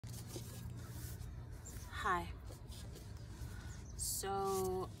Hi.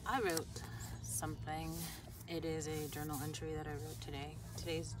 So I wrote something. It is a journal entry that I wrote today.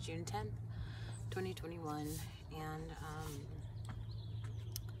 Today's June 10th, 2021, and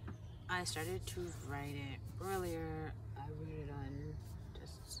I started to write it earlier. I wrote it on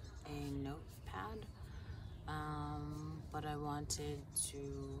just a notepad, but I wanted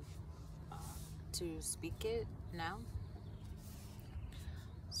to speak it now.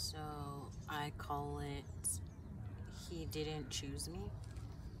 So I call it "He Didn't Choose Me."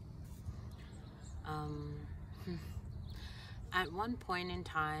 At one point in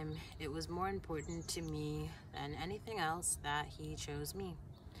time, it was more important to me than anything else that he chose me.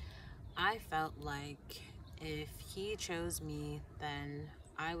 I felt like if he chose me, then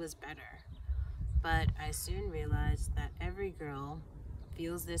I was better. But I soon realized that every girl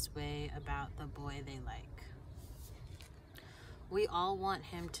feels this way about the boy they like. We all want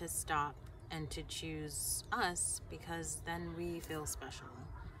him to stop and to choose us because then we feel special.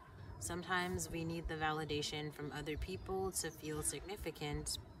 Sometimes we need the validation from other people to feel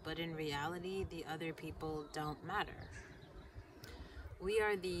significant, but in reality, the other people don't matter. We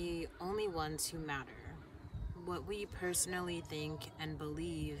are the only ones who matter. What we personally think and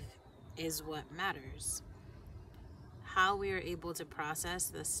believe is what matters. How we are able to process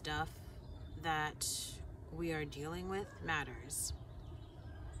the stuff that we are dealing with matters.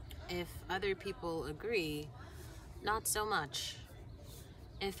 If other people agree, not so much.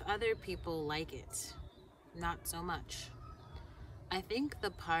 If other people like it, not so much. I think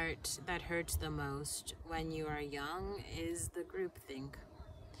the part that hurts the most when you are young is the groupthink.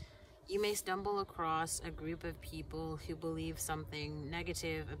 You may stumble across a group of people who believe something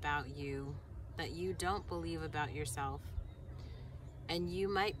negative about you that you don't believe about yourself. And you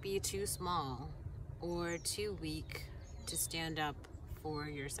might be too small or too weak to stand up for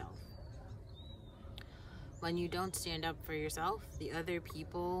yourself. When you don't stand up for yourself, the other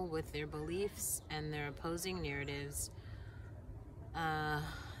people with their beliefs and their opposing narratives,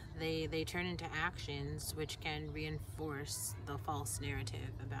 they turn into actions which can reinforce the false narrative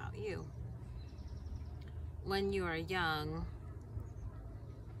about you. When you are young,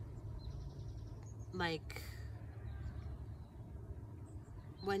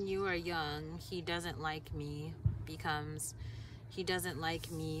 he doesn't like me becomes he doesn't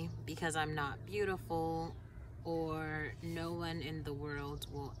like me because I'm not beautiful, or no one in the world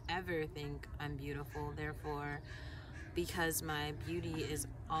will ever think I'm beautiful. Therefore, because my beauty is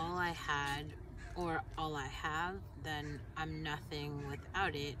all I had or all I have, then I'm nothing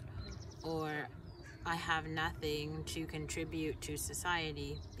without it, or I have nothing to contribute to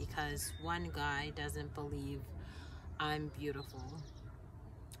society because one guy doesn't believe I'm beautiful.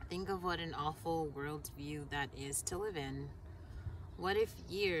 Think of what an awful worldview that is to live in. What if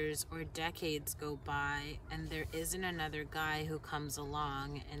years or decades go by and there isn't another guy who comes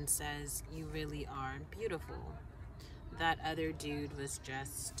along and says, "You really are beautiful. That other dude was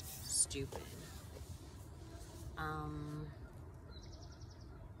just stupid." I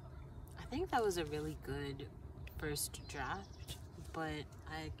think that was a really good first draft, but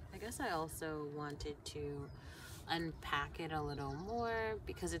I guess I also wanted to unpack it a little more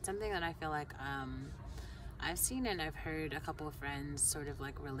because it's something that I feel like I've seen and I've heard a couple of friends sort of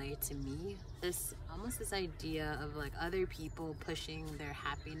like relate to me. This idea of like other people pushing their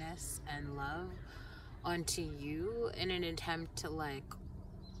happiness and love onto you in an attempt to like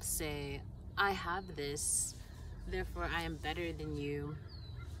say, "I have this, therefore I am better than you,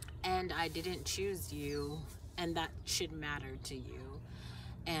 and I didn't choose you, and that should matter to you."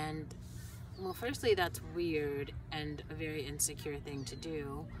 And well, firstly, that's weird and a very insecure thing to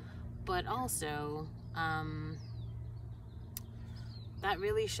do, but also that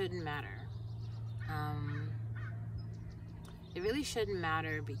really shouldn't matter. It really shouldn't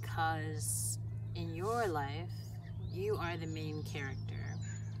matter because in your life, you are the main character.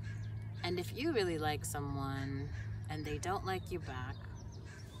 And if you really like someone and they don't like you back,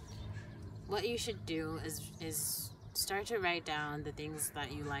 what you should do is start to write down the things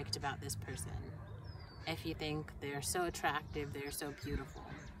that you liked about this person. If you think they're so attractive, they're so beautiful.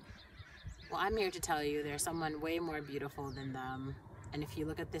 Well, I'm here to tell you there's someone way more beautiful than them. And if you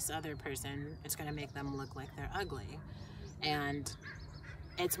look at this other person, it's going to make them look like they're ugly. And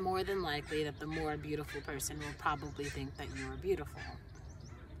it's more than likely that the more beautiful person will probably think that you are beautiful.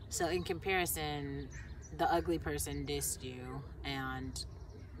 So in comparison, the ugly person dissed you and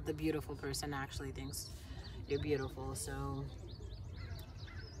the beautiful person actually thinks you're beautiful. So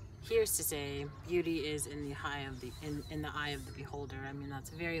here's to say, beauty is in the eye of the beholder. I mean,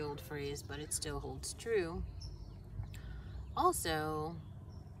 that's a very old phrase, but it still holds true. Also,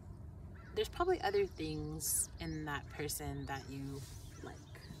 there's probably other things in that person that you like.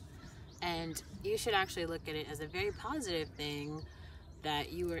 And you should actually look at it as a very positive thing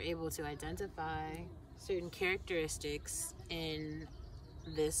that you were able to identify certain characteristics in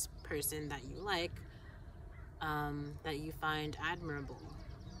this person that you like, that you find admirable.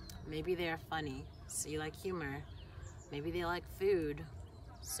 Maybe they are funny, so you like humor. Maybe they like food,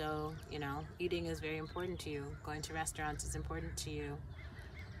 so, you know, eating is very important to you. Going to restaurants is important to you.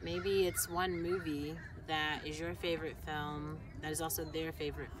 Maybe it's one movie that is your favorite film that is also their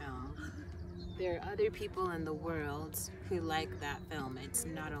favorite film. There are other people in the world who like that film. It's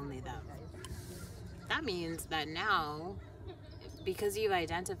not only them. That means that now, because you've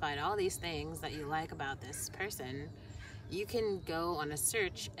identified all these things that you like about this person, you can go on a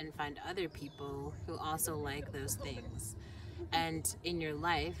search and find other people who also like those things. And in your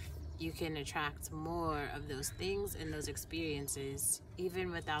life, you can attract more of those things and those experiences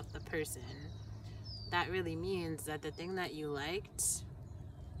even without the person. That really means that the thing that you liked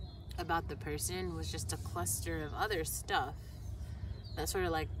about the person was just a cluster of other stuff that sort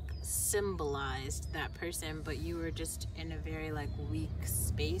of like symbolized that person, but you were just in a very like weak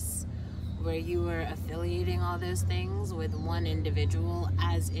space where you were affiliating all those things with one individual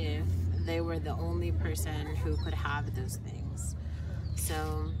as if they were the only person who could have those things.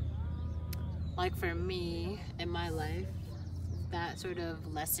 So, like for me in my life, that sort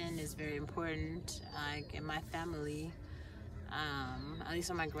of lesson is very important. Like in my family, at least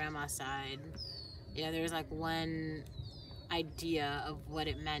on my grandma's side, you know, there's like one idea of what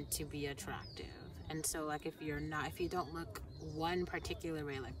it meant to be attractive. And so like if you don't look one particular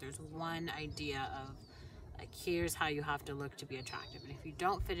way, like there's one idea of like, here's how you have to look to be attractive. And if you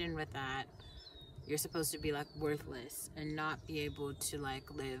don't fit in with that, you're supposed to be like worthless and not be able to like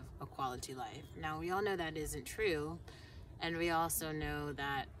live a quality life. Now we all know that isn't true. And we also know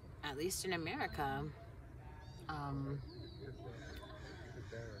that, at least in America,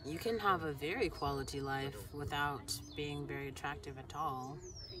 you can have a very quality life without being very attractive at all.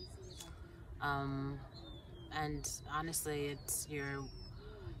 And honestly, it's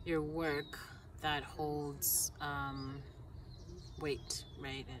your work that holds weight,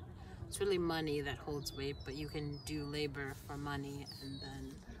 right? It's really money that holds weight, but you can do labor for money, and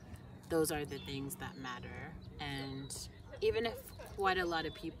then those are the things that matter. And even if quite a lot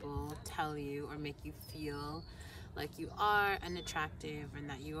of people tell you or make you feel like you are unattractive and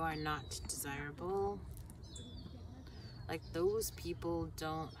that you are not desirable, like those people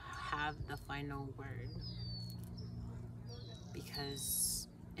don't have the final word, because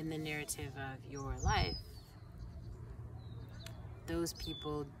in the narrative of your life, those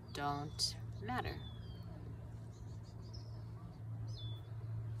people don't matter.